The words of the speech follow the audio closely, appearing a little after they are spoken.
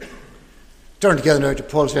Turn together now to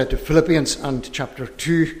Paul's letter to Philippians and chapter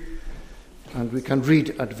 2, and we can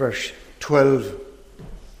read at verse 12.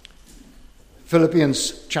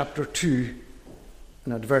 Philippians chapter 2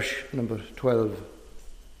 and at verse number 12.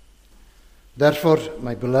 Therefore,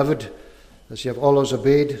 my beloved, as you have always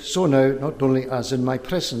obeyed, so now, not only as in my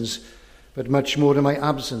presence, but much more in my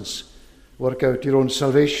absence, work out your own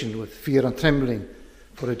salvation with fear and trembling,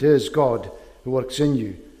 for it is God who works in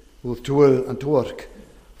you, both to will and to work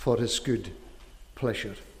for his good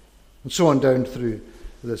pleasure. And so on down through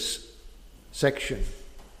this section.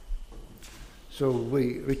 So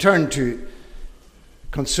we return to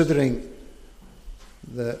considering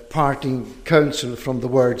the parting counsel from the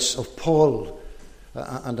words of Paul.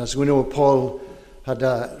 And as we know, Paul had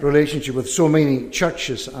a relationship with so many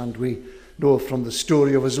churches, and we know from the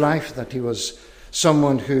story of his life that he was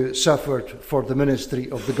someone who suffered for the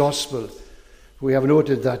ministry of the gospel. We have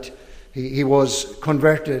noted that he was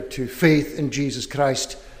converted to faith in Jesus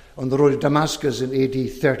Christ on the road to Damascus in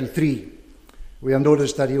AD 33. We have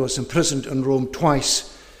noticed that he was imprisoned in Rome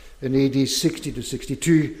twice in AD 60 to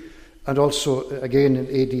 62 and also again in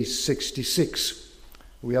AD 66.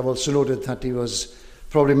 We have also noted that he was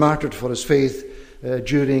probably martyred for his faith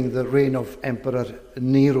during the reign of Emperor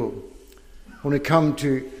Nero. When we come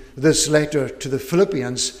to this letter to the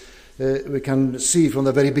Philippians, we can see from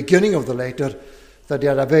the very beginning of the letter that he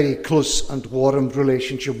had a very close and warm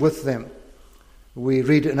relationship with them. We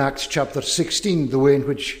read in Acts chapter 16 the way in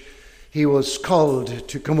which he was called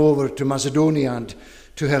to come over to Macedonia and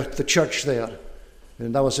to help the church there.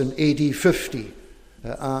 And that was in AD 50.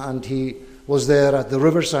 And he was there at the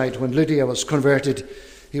riverside when Lydia was converted.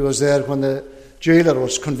 He was there when the jailer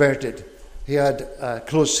was converted. He had a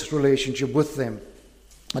close relationship with them.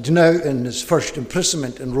 And now in his first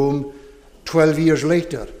imprisonment in Rome, 12 years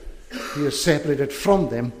later, he is separated from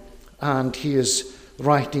them and he is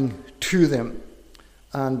writing to them.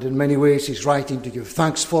 And in many ways he's writing to give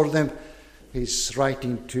thanks for them. He's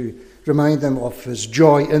writing to remind them of his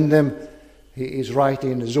joy in them. He is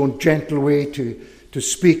writing in his own gentle way to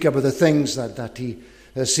speak about the things that he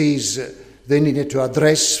sees they needed to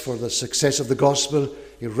address for the success of the gospel.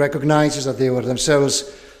 He recognizes that they were themselves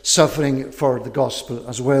suffering for the gospel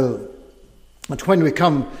as well. And when we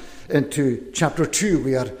come into chapter 2,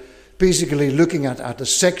 we are basically looking at a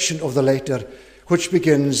section of the letter which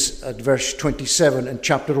begins at verse 27 in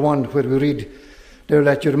chapter 1, where we read, "Now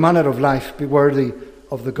let your manner of life be worthy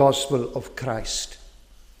of the gospel of Christ."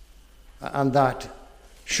 And that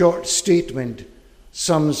short statement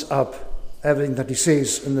sums up everything that he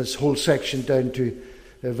says in this whole section down to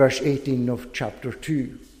verse 18 of chapter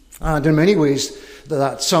 2. And in many ways,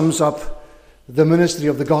 that sums up the ministry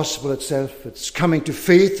of the gospel itself. It's coming to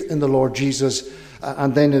faith in the Lord Jesus,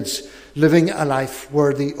 and then it's living a life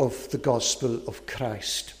worthy of the gospel of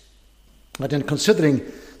Christ. And in considering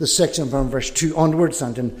this section from verse 2 onwards,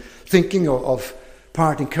 and in thinking of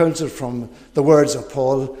parting counsel from the words of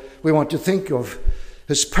Paul, we want to think of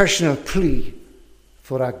his personal plea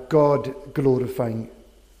for a God-glorifying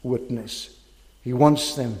witness. He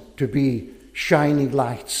wants them to be shining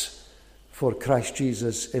lights for Christ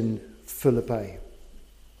Jesus in Philippi. I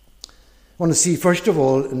want to see, first of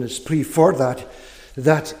all, in his plea for that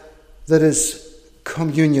there is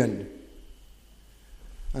communion.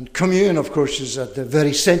 And communion, of course, is at the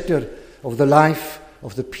very center of the life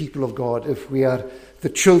of the people of God. If we are the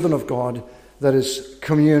children of God, there is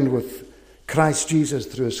communion with Christ Jesus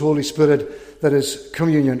through his Holy Spirit. There is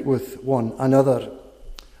communion with one another.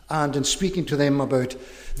 And in speaking to them about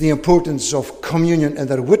the importance of communion in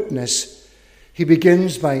their witness, he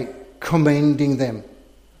begins by commending them.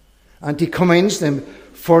 And he commends them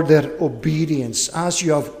for their obedience, as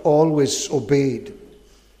you have always obeyed.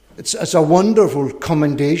 It's a wonderful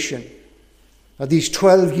commendation. These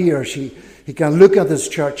 12 years, he can look at this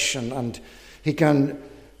church and he can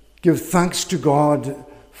give thanks to God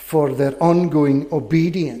for their ongoing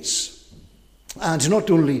obedience. And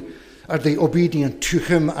not only are they obedient to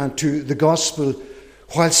him and to the gospel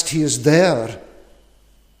whilst he is there,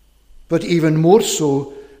 but even more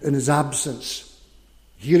so in his absence.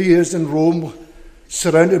 Here he is in Rome,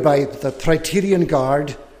 surrounded by the Praetorian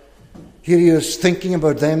Guard. Here he is thinking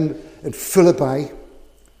about them in Philippi,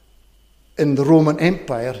 in the Roman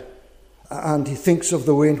Empire, and he thinks of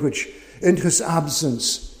the way in which, in his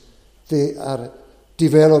absence, they are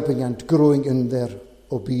developing and growing in their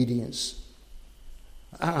obedience.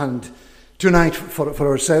 And tonight, for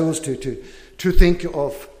ourselves to think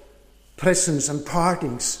of presence and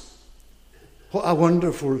partings, what a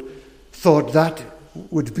wonderful thought that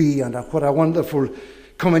would be, and what a wonderful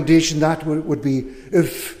commendation that would be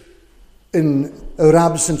if in our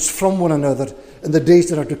absence from one another in the days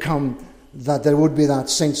that are to come, that there would be that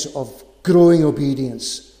sense of growing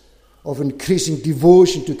obedience, of increasing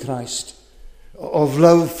devotion to Christ, of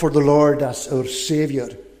love for the Lord as our Saviour,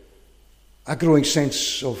 a growing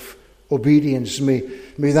sense of obedience. May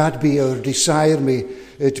that be our desire, may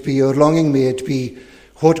it be our longing, may it be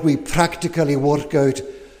what we practically work out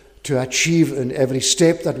to achieve in every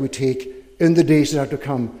step that we take in the days that are to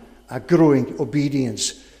come, a growing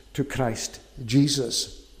obedience to Christ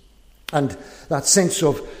Jesus. And that sense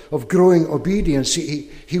of growing obedience,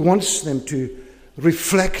 he wants them to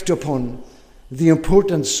reflect upon the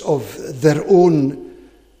importance of their own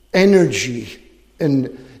energy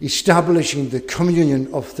in establishing the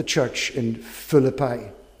communion of the church in Philippi.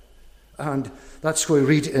 And that's what we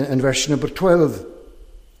read in verse number 12.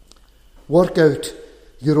 Work out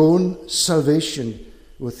your own salvation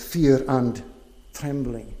with fear and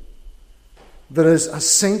trembling. There is a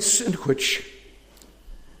sense in which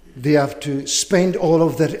they have to spend all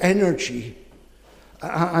of their energy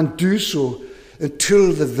and do so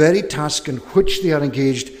until the very task in which they are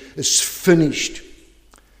engaged is finished.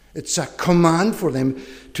 It's a command for them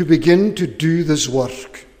to begin to do this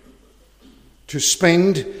work, to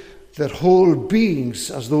spend their whole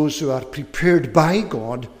beings as those who are prepared by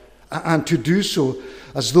God, and to do so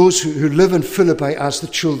as those who live in Philippi as the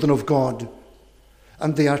children of God.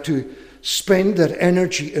 And they are to spend their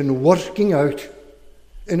energy in working out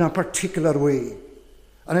in a particular way.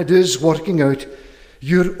 And it is working out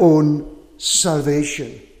your own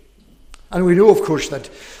salvation. And we know, of course, that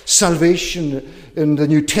salvation in the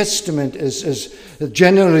New Testament is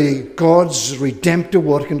generally God's redemptive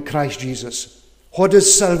work in Christ Jesus. What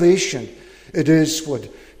is salvation? It is what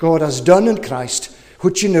God has done in Christ,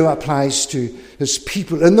 which applies to his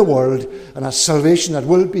people in the world, and a salvation that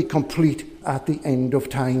will be complete at the end of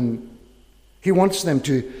time. He wants them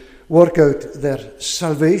to work out their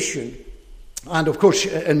salvation. And of course,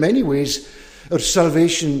 in many ways, our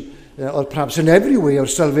salvation, or perhaps in every way, our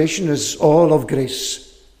salvation is all of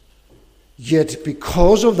grace. Yet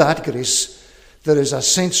because of that grace, there is a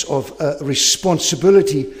sense of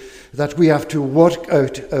responsibility that we have to work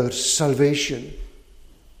out our salvation.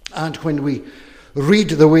 And when we read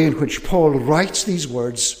the way in which Paul writes these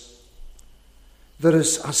words, there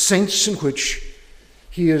is a sense in which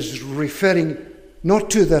he is referring not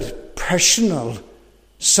to their personal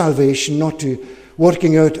salvation, not to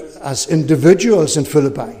working out as individuals in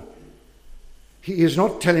Philippi. He is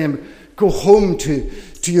not telling them, go home to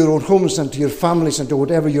your own homes and to your families and to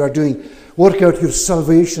whatever you are doing. Work out your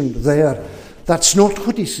salvation there. That's not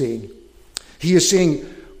what he's saying. He is saying,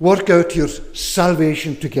 work out your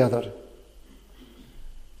salvation together.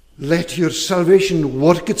 Let your salvation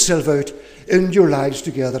work itself out in your lives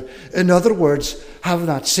together. In other words, have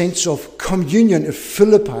that sense of communion of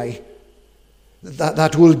Philippi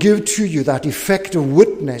that will give to you that effective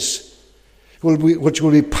witness, which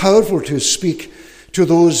will be powerful to speak to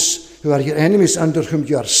those who are your enemies, under whom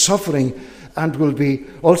you are suffering, and will be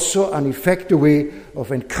also an effective way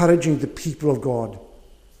of encouraging the people of God.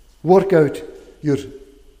 Work out your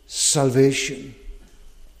salvation.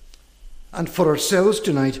 And for ourselves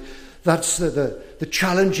tonight, that's the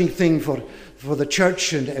challenging thing for the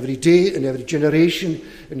church in every day, in every generation,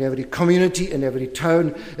 in every community, in every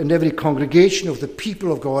town, in every congregation of the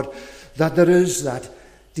people of God, that there is that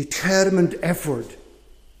determined effort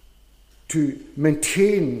to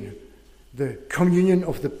maintain the communion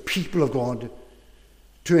of the people of God,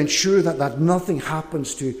 to ensure that nothing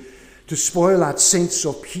happens to spoil that sense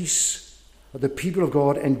of peace that the people of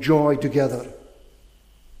God enjoy together.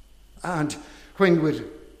 And when we're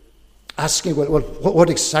asking, well, what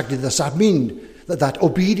exactly does that mean? That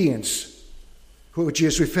obedience, which he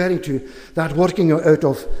is referring to, that working out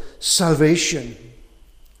of salvation.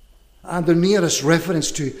 And the nearest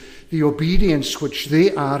reference to the obedience which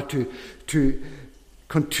they are to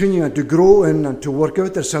continue and to grow in and to work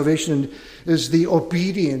out their salvation is the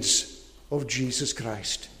obedience of Jesus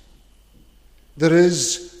Christ. There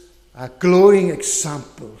is a glowing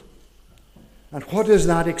example. And what is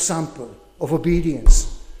that example of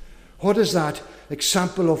obedience? What is that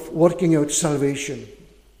example of working out salvation?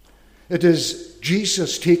 It is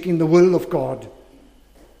Jesus taking the will of God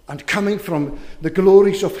and coming from the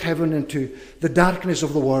glories of heaven into the darkness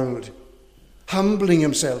of the world, humbling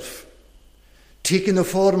himself, taking the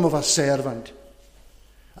form of a servant,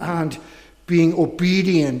 and being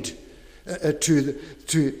obedient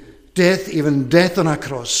to death, even death on a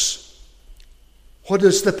cross. What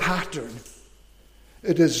is the pattern?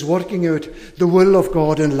 It is working out the will of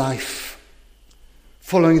God in life,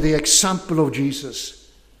 following the example of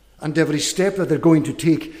Jesus. And every step that they're going to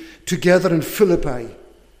take together in Philippi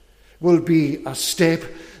will be a step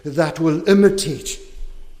that will imitate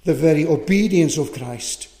the very obedience of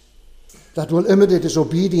Christ, that will imitate his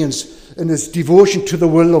obedience in his devotion to the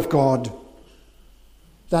will of God,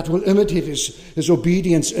 that will imitate his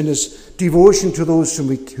obedience in his devotion to those whom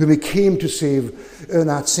he came to save, in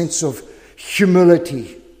that sense of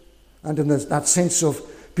humility and in that sense of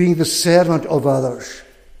being the servant of others.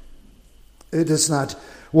 It is that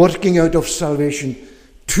working out of salvation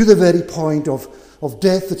to the very point of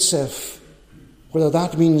death itself, whether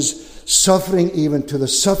that means suffering even to the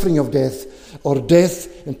suffering of death, or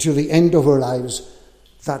death until the end of our lives.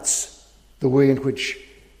 That's the way in which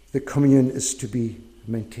the communion is to be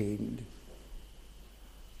maintained.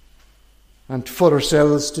 And for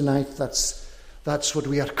ourselves tonight, that's what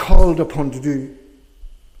we are called upon to do.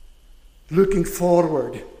 Looking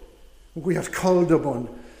forward, we are called upon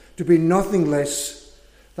to be nothing less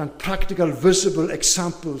than practical, visible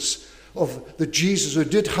examples of the Jesus who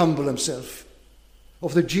did humble himself,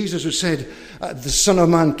 of the Jesus who said, the Son of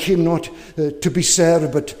Man came not to be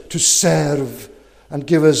served, but to serve and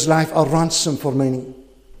give his life a ransom for many.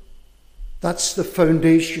 That's the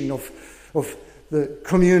foundation of the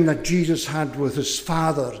communion that Jesus had with his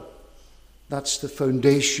Father. That's the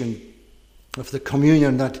foundation of the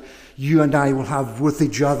communion that you and I will have with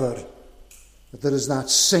each other. That there is that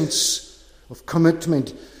sense of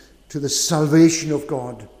commitment to the salvation of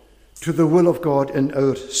God, to the will of God in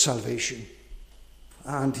our salvation.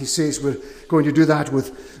 And he says we're going to do that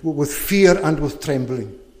with fear and with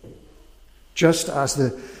trembling. Just as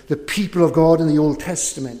the people of God in the Old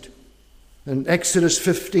Testament, in Exodus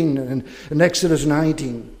 15 and in Exodus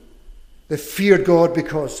 19, they feared God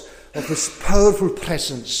because of his powerful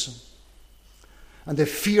presence. And they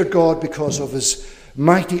feared God because of his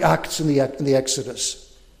mighty acts in the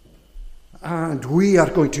Exodus. And we are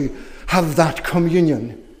going to have that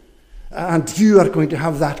communion. And you are going to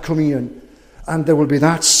have that communion. And there will be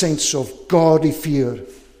that sense of godly fear,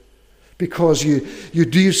 because you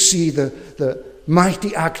do see the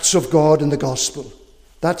mighty acts of God in the gospel.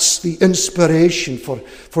 That's the inspiration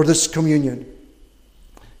for this communion.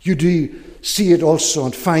 You do see it also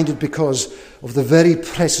and find it because of the very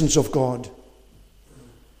presence of God,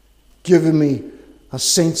 giving me a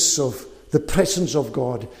sense of the presence of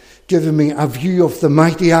God, giving me a view of the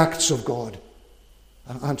mighty acts of God.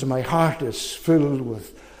 And my heart is filled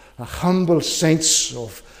with a humble sense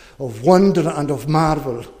of wonder and of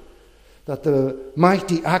marvel that the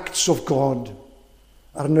mighty acts of God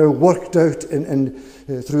are now worked out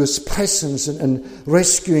through his presence in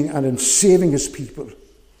rescuing and in saving his people.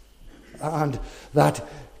 And that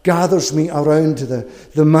gathers me around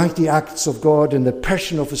the mighty acts of God in the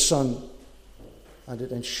person of his Son. And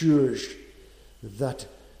it ensures that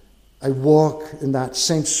I walk in that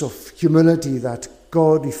sense of humility, that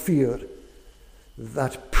godly fear,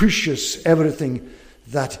 that pushes everything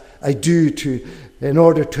that I do in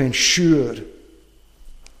order to ensure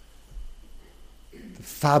the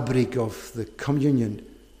fabric of the communion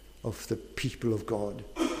of the people of God.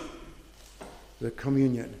 The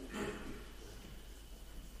communion.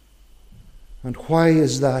 And why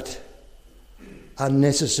is that a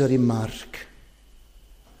necessary mark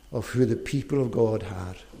of who the people of God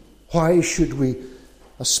are? Why should we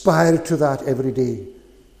aspire to that every day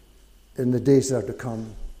in the days that are to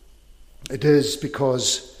come? It is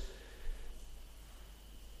because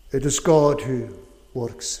it is God who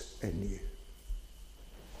works in you.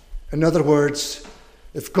 In other words,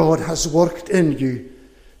 if God has worked in you,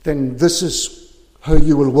 then this is how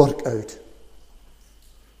you will work out.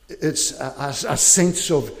 It's a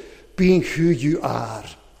sense of being who you are,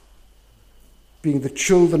 being the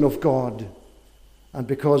children of God. And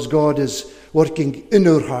because God is working in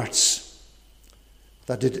our hearts,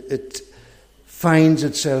 that it finds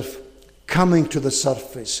itself coming to the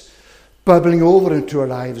surface, bubbling over into our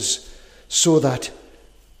lives, so that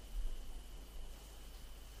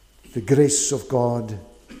the grace of God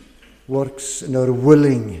works in our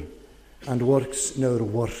willing and works in our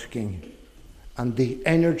working. And the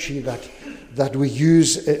energy that we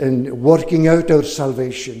use in working out our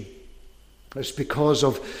salvation is because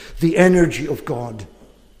of the energy of God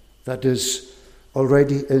that is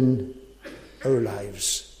already in our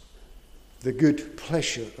lives. The good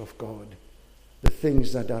pleasure of God, the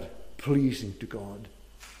things that are pleasing to God.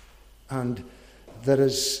 And there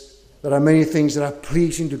are many things that are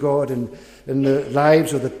pleasing to God in the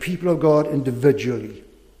lives of the people of God individually.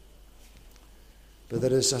 But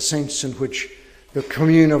there is a sense in which the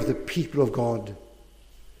communion of the people of God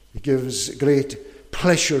gives great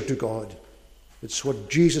pleasure to God. It's what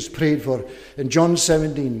Jesus prayed for in John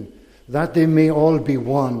 17, that they may all be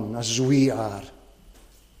one as we are.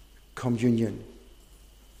 Communion.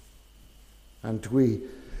 And we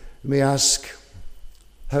may ask,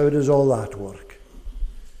 How does all that work?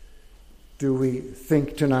 Do we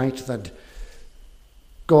think tonight that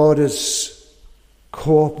God is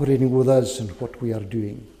cooperating with us in what we are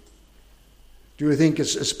doing? Do we think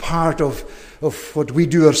it's part of what we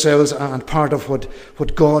do ourselves and part of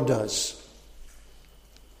what God does?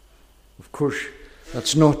 Of course,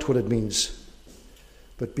 that's not what it means.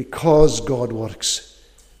 But because God works,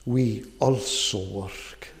 we also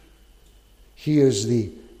work. He is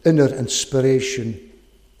the inner inspiration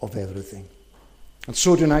of everything. And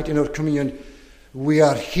so tonight in our communion, we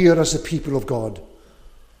are here as the people of God.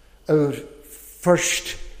 Our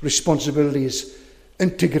first responsibility is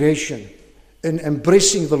integration. In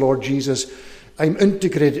embracing the Lord Jesus, I'm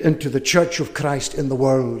integrated into the church of Christ in the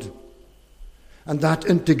world. And that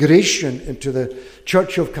integration into the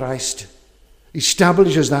church of Christ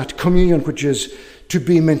establishes that communion which is to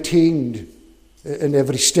be maintained in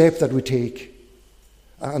every step that we take.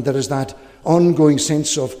 And there is that ongoing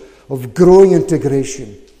sense of growing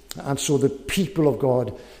integration. And so the people of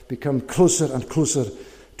God become closer and closer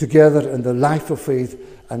together in the life of faith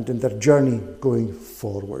and in their journey going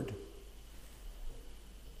forward.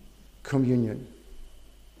 Communion.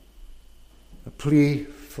 A plea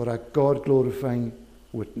for a God-glorifying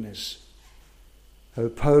witness. How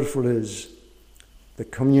powerful is the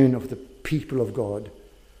communion of the people of God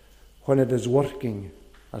when it is working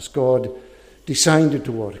as God designed it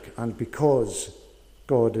to work, and because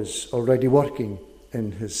God is already working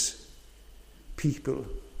in his people.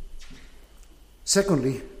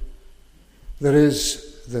 Secondly, there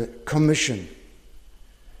is the commission.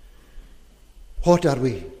 What are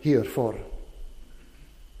we here for?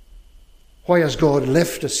 Why has God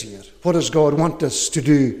left us here? What does God want us to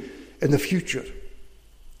do in the future?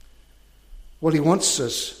 Well, he wants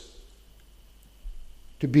us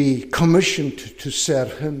to be commissioned to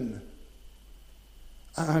serve him.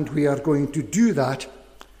 And we are going to do that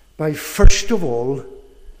by, first of all,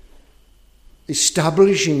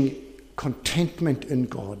 establishing contentment in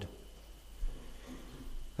God.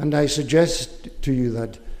 And I suggest to you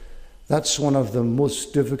that that's one of the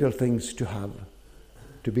most difficult things to have,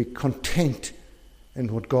 to be content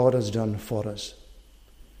in what God has done for us.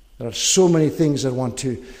 There are so many things that want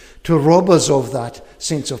to rob us of that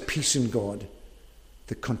sense of peace in God,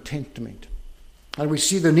 the contentment. And we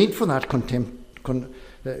see the need for that contentment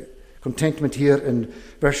here in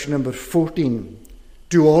verse number 14.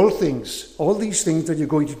 Do all things, all these things that you're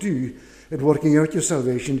going to do in working out your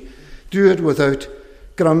salvation, do it without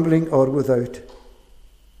grumbling or without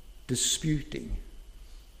disputing.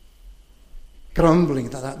 Grumbling,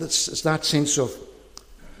 that's that sense of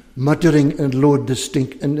muttering in low,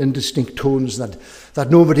 indistinct tones that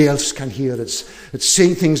nobody else can hear. It's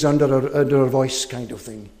saying things under our voice kind of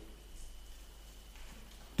thing.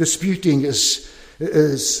 Disputing is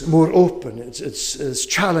more open. It's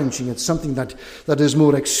challenging. It's something that is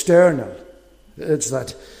more external. It's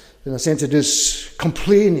that, in a sense, it is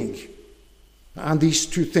complaining. And these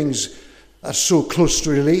two things are so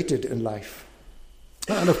closely related in life.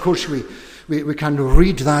 And of course we can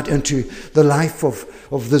read that into the life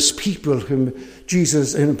of this people whom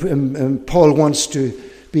Jesus and Paul wants to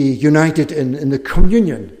be united in the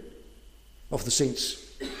communion of the saints.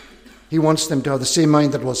 He wants them to have the same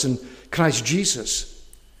mind that was in Christ Jesus.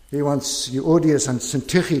 He wants Euodias and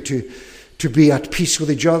Syntyche to be at peace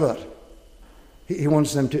with each other. He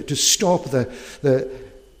wants them to stop the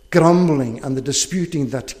grumbling and the disputing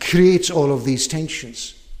that creates all of these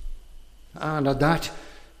tensions. And at that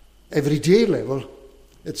everyday level,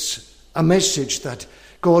 it's a message that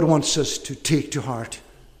God wants us to take to heart,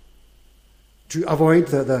 to avoid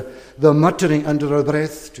the muttering under our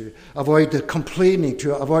breath, to avoid the complaining,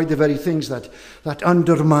 to avoid the very things that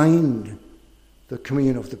undermine the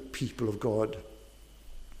communion of the people of God.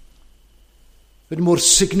 But more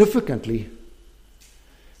significantly,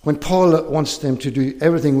 when Paul wants them to do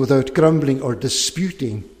everything without grumbling or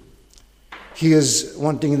disputing, he is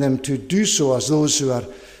wanting them to do so as those who are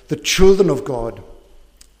the children of God.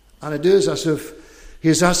 And it is as if he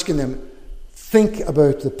is asking them, think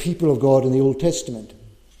about the people of God in the Old Testament.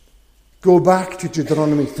 Go back to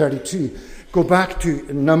Deuteronomy 32. Go back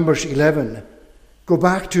to Numbers 11. Go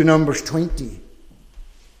back to Numbers 20.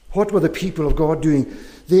 What were the people of God doing?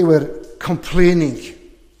 They were complaining.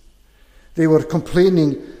 They were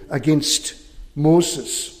complaining against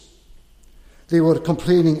Moses. They were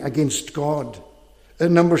complaining against God.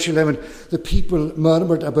 In Numbers 11, the people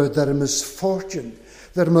murmured about their misfortune.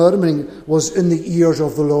 Their murmuring was in the ears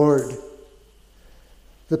of the Lord.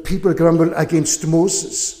 The people grumbled against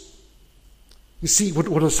Moses. You see, what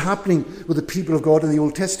was happening with the people of God in the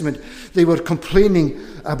Old Testament, they were complaining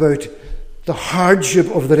about the hardship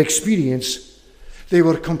of their experience. They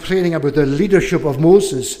were complaining about the leadership of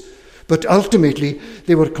Moses, but ultimately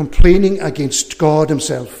they were complaining against God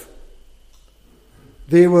himself.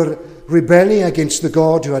 They were rebelling against the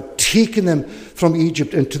God who had taken them from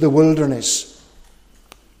Egypt into the wilderness.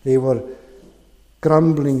 They were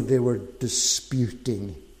grumbling, they were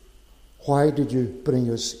disputing. Why did you bring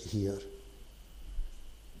us here?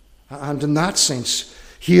 And in that sense,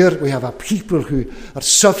 here we have a people who are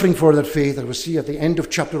suffering for their faith, as we see at the end of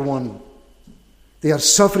chapter 1. They are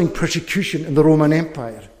suffering persecution in the Roman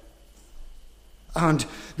Empire. And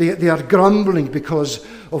they are grumbling because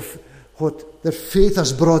of what their faith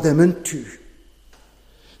has brought them into.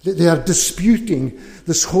 They are disputing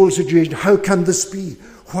this whole situation. How can this be?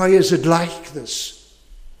 Why is it like this?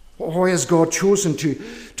 Why has God chosen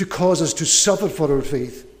to cause us to suffer for our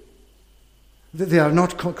faith? They are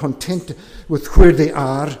not content with where they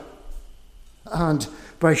are. And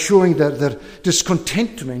by showing their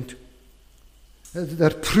discontentment, they're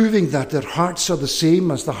proving that their hearts are the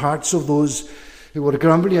same as the hearts of those who were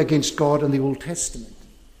grumbling against God in the Old Testament.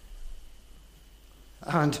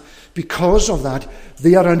 And because of that,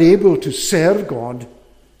 they are unable to serve God.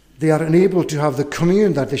 They are unable to have the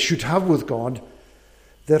communion that they should have with God.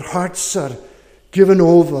 Their hearts are given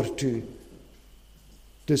over to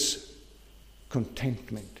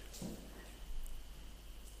discontentment.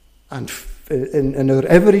 And in our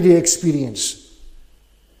everyday experience,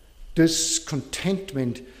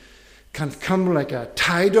 discontentment can come like a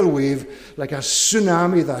tidal wave, like a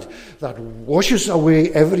tsunami that washes away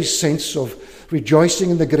every sense of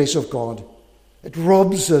rejoicing in the grace of God. It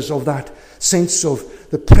robs us of that sense of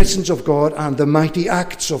the presence of God and the mighty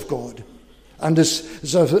acts of God. And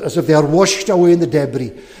as if they are washed away in the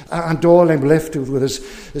debris. And all I'm left with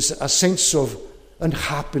is a sense of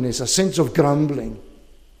unhappiness, a sense of grumbling.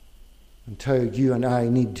 And how you and I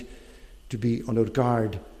need to be on our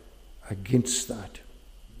guard against that.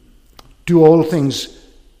 Do all things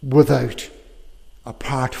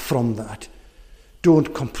apart from that.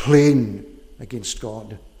 Don't complain against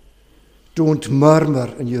God. Don't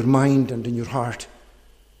murmur in your mind and in your heart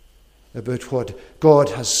about what God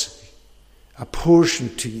has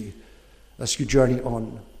apportioned to you as you journey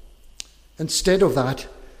on. Instead of that,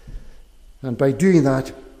 and by doing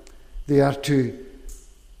that, they are to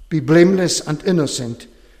be blameless and innocent,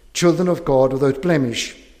 children of God without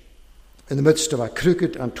blemish, in the midst of a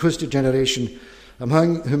crooked and twisted generation,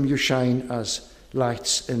 among whom you shine as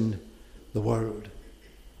lights in the world.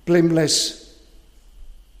 Blameless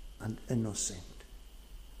and innocent,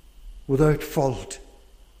 without fault.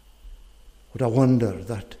 What a wonder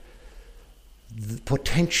that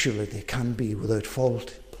potentially they can be without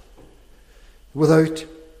fault, without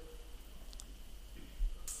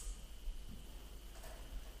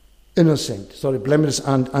blameless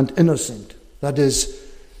and innocent. That is,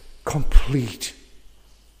 complete,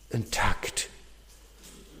 intact.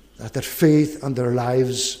 That their faith and their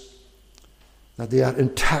lives, that they are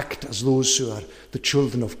intact as those who are the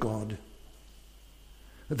children of God.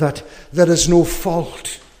 That there is no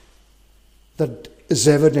fault that is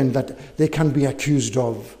evident that they can be accused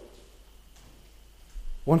of.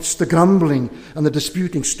 Once the grumbling and the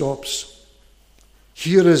disputing stops,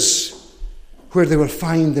 here is where they will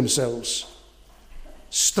find themselves,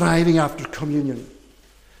 striving after communion,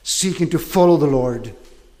 seeking to follow the Lord,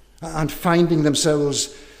 and finding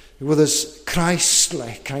themselves with this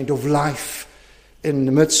Christ-like kind of life in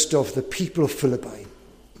the midst of the people of Philippi.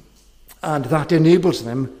 And that enables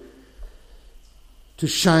them to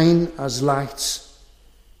shine as lights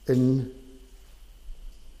in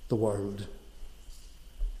the world,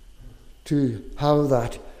 to have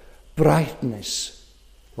that brightness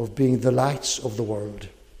of being the lights of the world.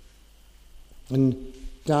 In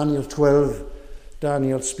Daniel 12,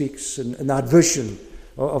 Daniel speaks in that vision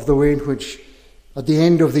of the way in which, at the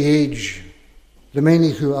end of the age, the many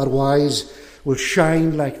who are wise will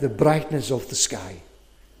shine like the brightness of the sky.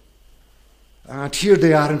 And here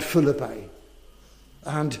they are in Philippi.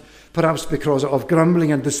 And perhaps because of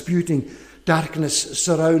grumbling and disputing, darkness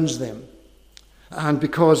surrounds them. And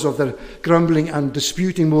because of their grumbling and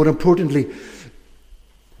disputing, more importantly,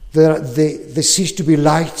 they cease to be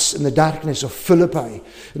lights in the darkness of Philippi,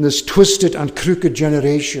 in this twisted and crooked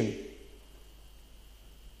generation.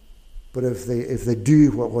 But if they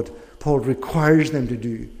do what Paul requires them to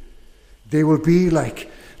do, they will be like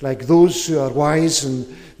those who are wise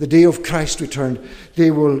in the day of Christ's return. They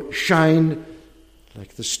will shine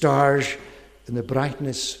like the stars in the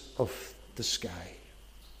brightness of the sky.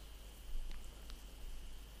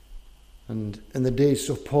 And in the days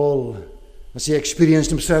of Paul, as he experienced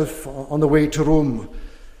himself on the way to Rome,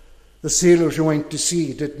 the sailors who went to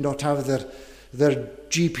sea did not have their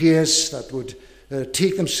GPS that would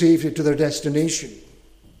take them safely to their destination.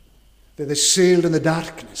 They sailed in the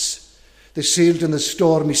darkness. They sailed in the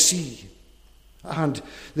stormy sea. And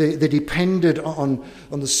they depended on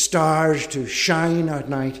the stars to shine at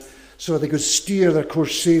night so they could steer their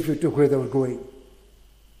course safely to where they were going.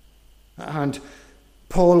 And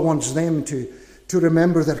Paul wants them to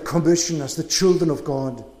remember their commission as the children of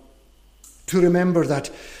God, to remember that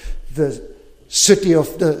the city of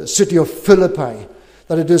Philippi,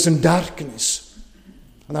 that it is in darkness,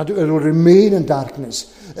 and that it will remain in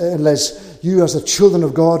darkness unless you as the children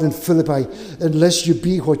of God in Philippi, unless you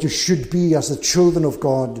be what you should be as the children of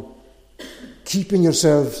God, keeping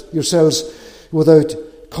yourselves without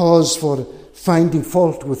cause for finding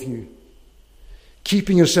fault with you,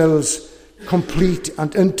 keeping yourselves complete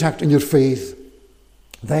and intact in your faith,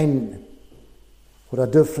 then what a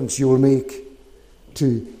difference you will make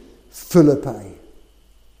to Philippi,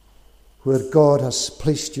 where God has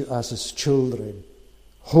placed you as his children,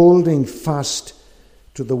 holding fast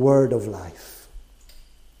to the word of life,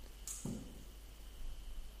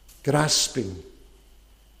 grasping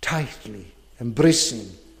tightly,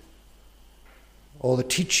 embracing all the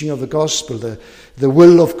teaching of the gospel, the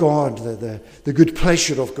will of God, the good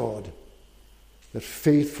pleasure of God, their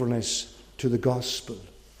faithfulness to the gospel,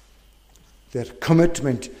 their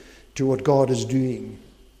commitment to what God is doing,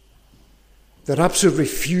 their absolute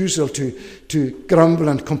refusal to grumble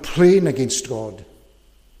and complain against God,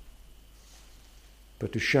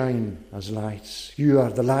 but to shine as lights. You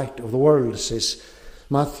are the light of the world, says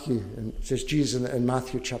Jesus in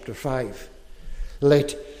Matthew chapter 5.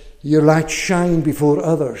 Let your light shine before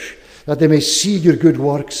others, that they may see your good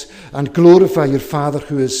works and glorify your Father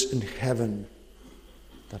who is in heaven.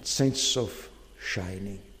 That sense of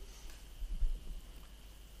shining.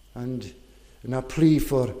 And in a plea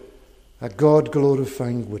for a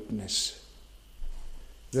God-glorifying witness,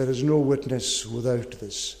 there is no witness without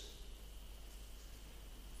this.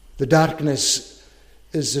 The darkness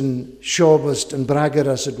is in Shawbust and Braga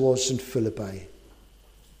as it was in Philippi.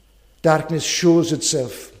 Darkness shows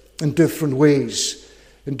itself in different ways,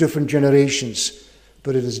 in different generations,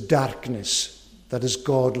 but it is darkness that is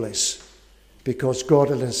godless, because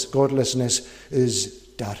godlessness is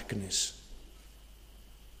darkness.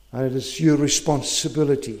 And it is your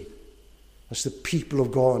responsibility as the people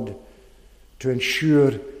of God to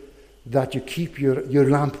ensure that you keep your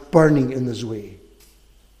lamp burning in this way.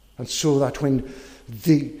 And so that when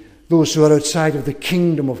those who are outside of the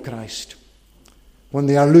kingdom of Christ, when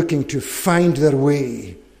they are looking to find their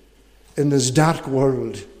way in this dark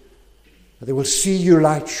world, that they will see your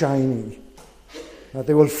light shining, that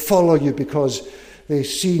they will follow you because they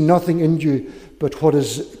see nothing in you but what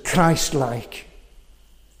is Christ-like.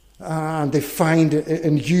 And they find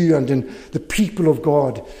in you and in the people of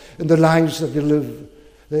God, in the lives that they live,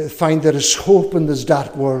 they find there is hope in this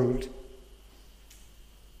dark world.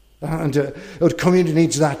 And our community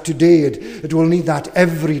needs that today. It will need that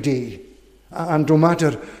every day. And no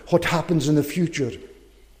matter what happens in the future,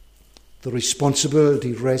 the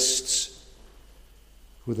responsibility rests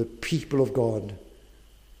with the people of God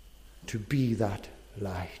to be that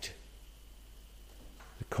light.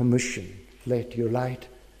 The commission, let your light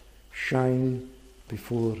shine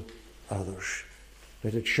before others.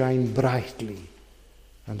 Let it shine brightly,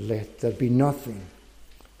 and let there be nothing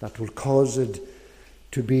that will cause it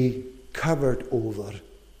to be covered over,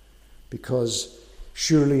 because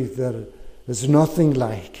surely there is nothing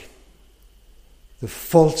like the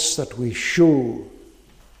faults that we show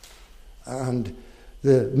and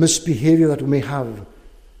the misbehavior that we may have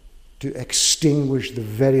to extinguish the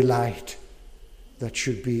very light that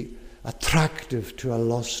should be attractive to a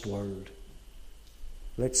lost world.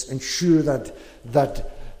 Let's ensure that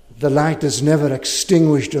the light is never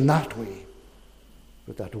extinguished in that way,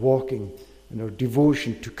 but that walking in our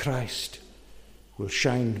devotion to Christ will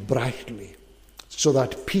shine brightly, so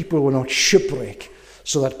that people will not shipwreck,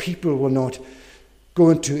 so that people will not go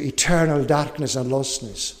into eternal darkness and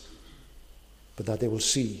lostness, but that they will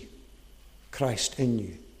see Christ in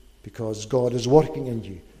you, because God is working in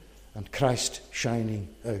you and Christ shining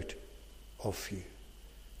out of you.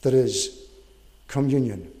 There is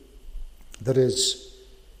communion. There is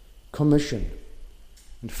commission.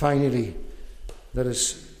 And finally, there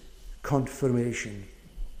is confirmation.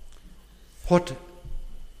 What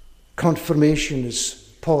confirmation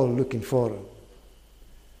is Paul looking for?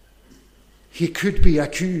 He could be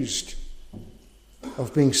accused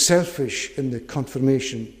of being selfish in the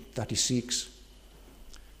confirmation that he seeks.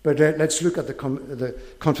 But let's look at the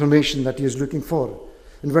confirmation that he is looking for.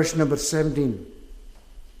 In verse number 16,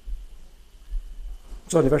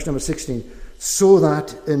 so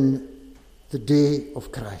that in the day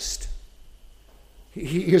of Christ.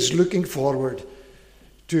 He is looking forward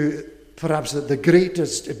to perhaps the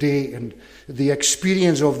greatest day in the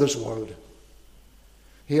experience of this world.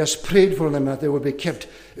 He has prayed for them that they will be kept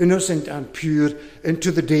innocent and pure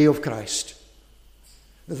into the day of Christ.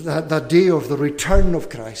 That day of the return of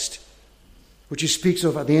Christ, which he speaks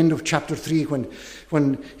of at the end of chapter 3,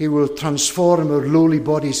 when he will transform our lowly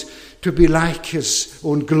bodies to be like his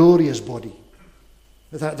own glorious body.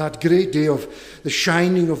 That great day of the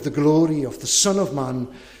shining of the glory of the Son of Man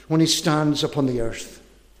when he stands upon the earth.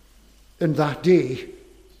 In that day,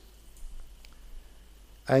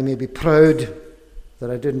 I may be proud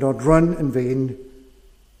that I did not run in vain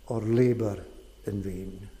or labour in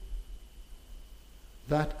vain.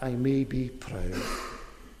 That I may be proud.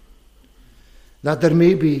 That there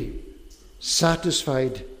may be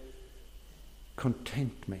satisfied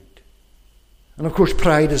contentment. And of course,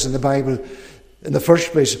 pride is in the Bible, in the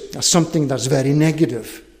first place, as something that's very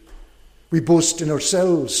negative. We boast in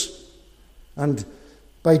ourselves, and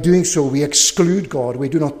by doing so, we exclude God. We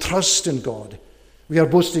do not trust in God. We are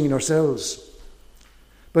boasting in ourselves.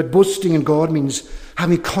 But boasting in God means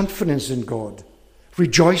having confidence in God,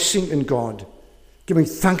 rejoicing in God, giving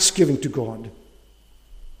thanksgiving to God.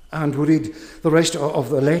 And we read the rest of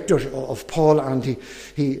the letter of Paul, and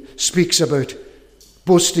he speaks about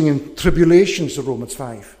boasting in tribulations in Romans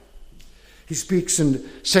 5. He speaks in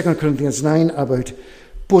 2 Corinthians 9 about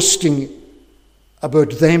boasting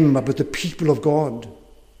about them, about the people of God.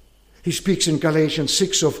 He speaks in Galatians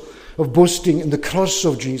 6 of boasting in the cross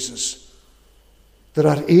of Jesus. There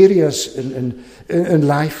are areas in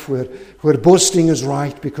life where boasting is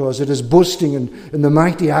right, because it is boasting in the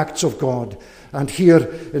mighty acts of God. And here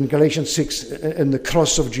in Galatians 6, in the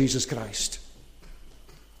cross of Jesus Christ.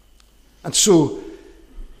 And so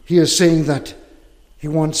he is saying that he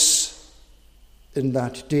wants, in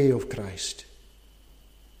that day of Christ,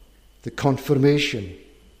 the confirmation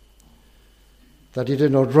that he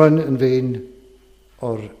did not run in vain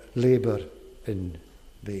or labour in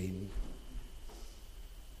vain.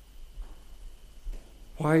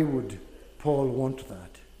 Why would Paul want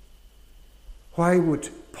that? Why would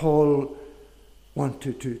Paul want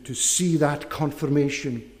to see that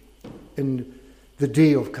confirmation in the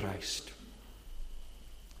day of Christ?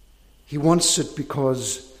 He wants it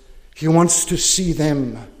because he wants to see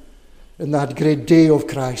them in that great day of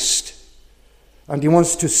Christ. And he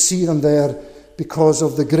wants to see them there because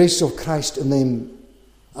of the grace of Christ in them,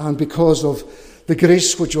 and because of the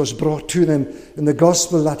grace which was brought to them in the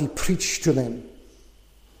gospel that he preached to them.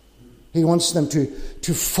 He wants them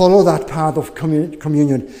to follow that path of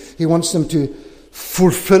communion. He wants them to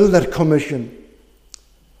fulfill their commission.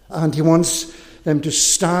 And he wants them to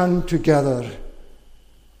stand together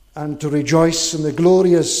and to rejoice in the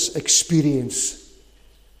glorious experience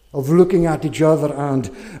of looking at each other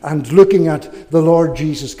and looking at the Lord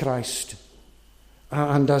Jesus Christ.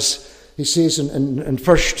 And as he says in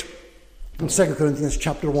 2 Corinthians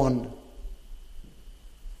chapter 1,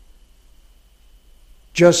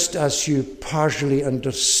 just as you partially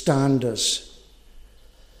understand us,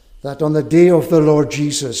 that on the day of the Lord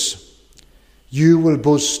Jesus, you will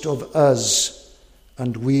boast of us,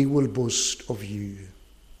 and we will boast of you.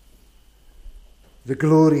 The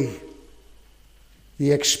glory,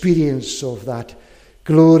 the experience of that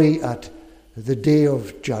glory at the day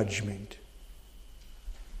of judgment.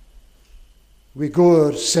 We go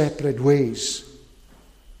our separate ways.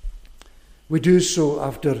 We do so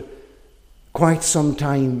after quite some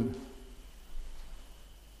time,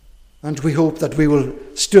 and we hope that we will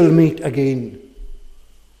still meet again.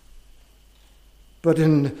 But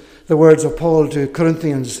in the words of Paul to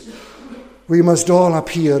Corinthians, we must all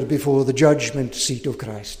appear before the judgment seat of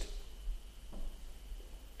Christ.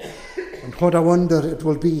 And what a wonder it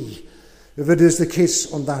will be if it is the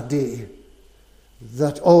case on that day,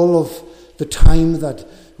 that all of the time that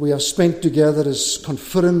we have spent together is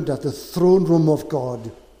confirmed at the throne room of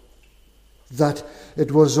God, that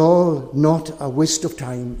it was all not a waste of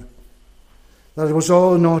time, that it was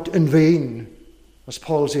all not in vain. As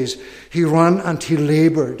Paul says, he ran and he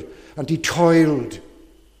laboured and he toiled.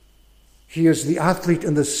 He is the athlete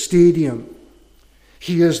in the stadium.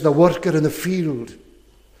 He is the worker in the field.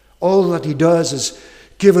 All that he does is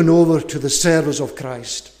given over to the service of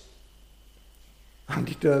Christ. And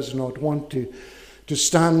he does not want to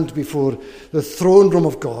stand before the throne room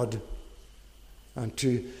of God and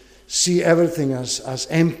to see everything as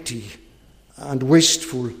empty and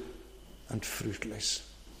wasteful and fruitless.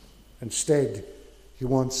 Instead, he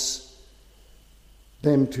wants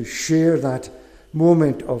them to share that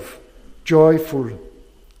moment of joyful,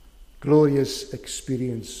 glorious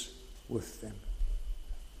experience with them.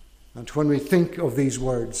 And when we think of these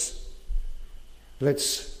words,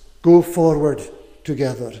 Let's go forward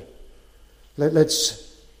together.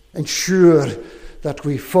 Let's ensure that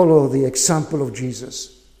we follow the example of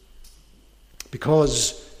Jesus.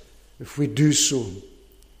 Because if we do so,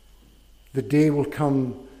 the day will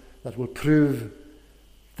come that will prove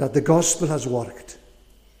that the gospel has worked.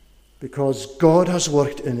 Because God has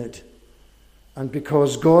worked in it. And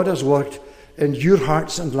because God has worked in your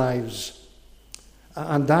hearts and lives.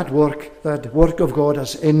 And that work of God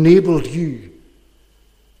has enabled you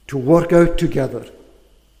to work out together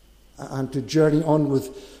and to journey on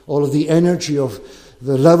with all of the energy of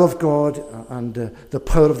the love of God and the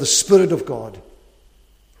power of the Spirit of God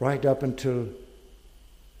right up until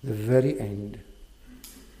the very end.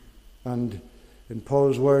 And in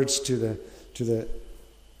Paul's words to the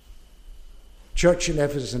church in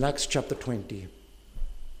Ephesus in Acts chapter 20,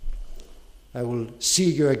 I will see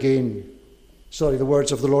you again. The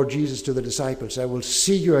words of the Lord Jesus to the disciples, I will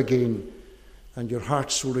see you again, and your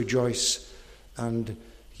hearts will rejoice, and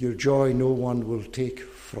your joy no one will take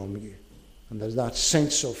from you. And there's that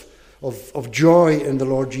sense of joy in the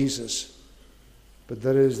Lord Jesus. But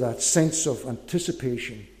there is that sense of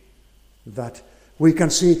anticipation that we can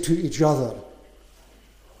say to each other,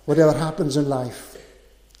 whatever happens in life,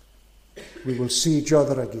 we will see each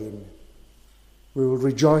other again. We will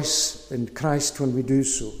rejoice in Christ when we do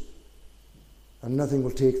so. And nothing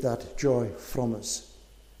will take that joy from us,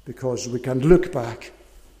 because we can look back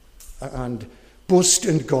and boast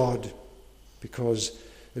in God, because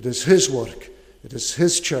it is His work, it is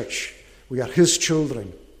His church, we are His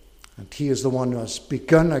children, and He is the one who has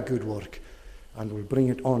begun a good work and will bring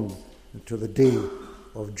it on until the day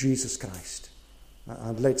of Jesus Christ.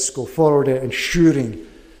 And let's go forward ensuring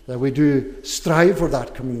that we do strive for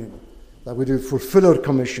that communion, that we do fulfill our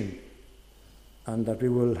commission, and that we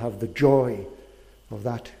will have the joy of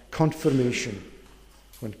that confirmation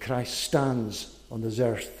when Christ stands on this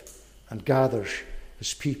earth and gathers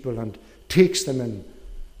His people and takes them in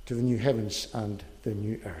to the new heavens and the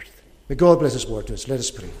new earth. May God bless His word to us. Let us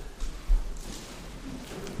pray.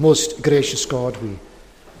 Most gracious God, we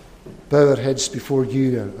bow our heads before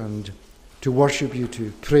you and to worship you,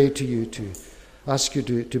 to pray to you, to ask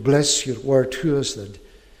you to bless your word to us,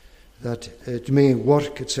 that it may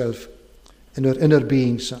work itself in our inner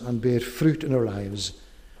beings and bear fruit in our lives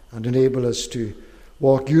and enable us to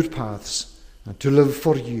walk your paths and to live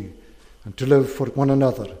for you and to live for one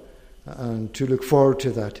another and to look forward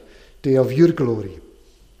to that day of your glory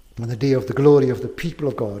and the day of the glory of the people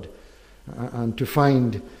of God, and to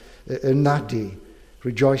find in that day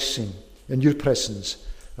rejoicing in your presence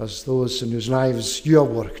as those in whose lives you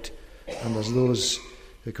have worked and as those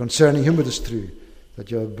concerning whom it is true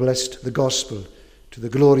that you have blessed the gospel to the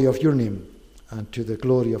glory of your name and to the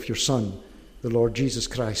glory of your Son, the Lord Jesus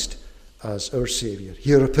Christ, as our Saviour.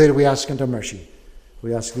 Hear our prayer, we ask, and our mercy.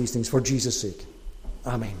 We ask these things for Jesus' sake.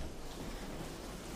 Amen.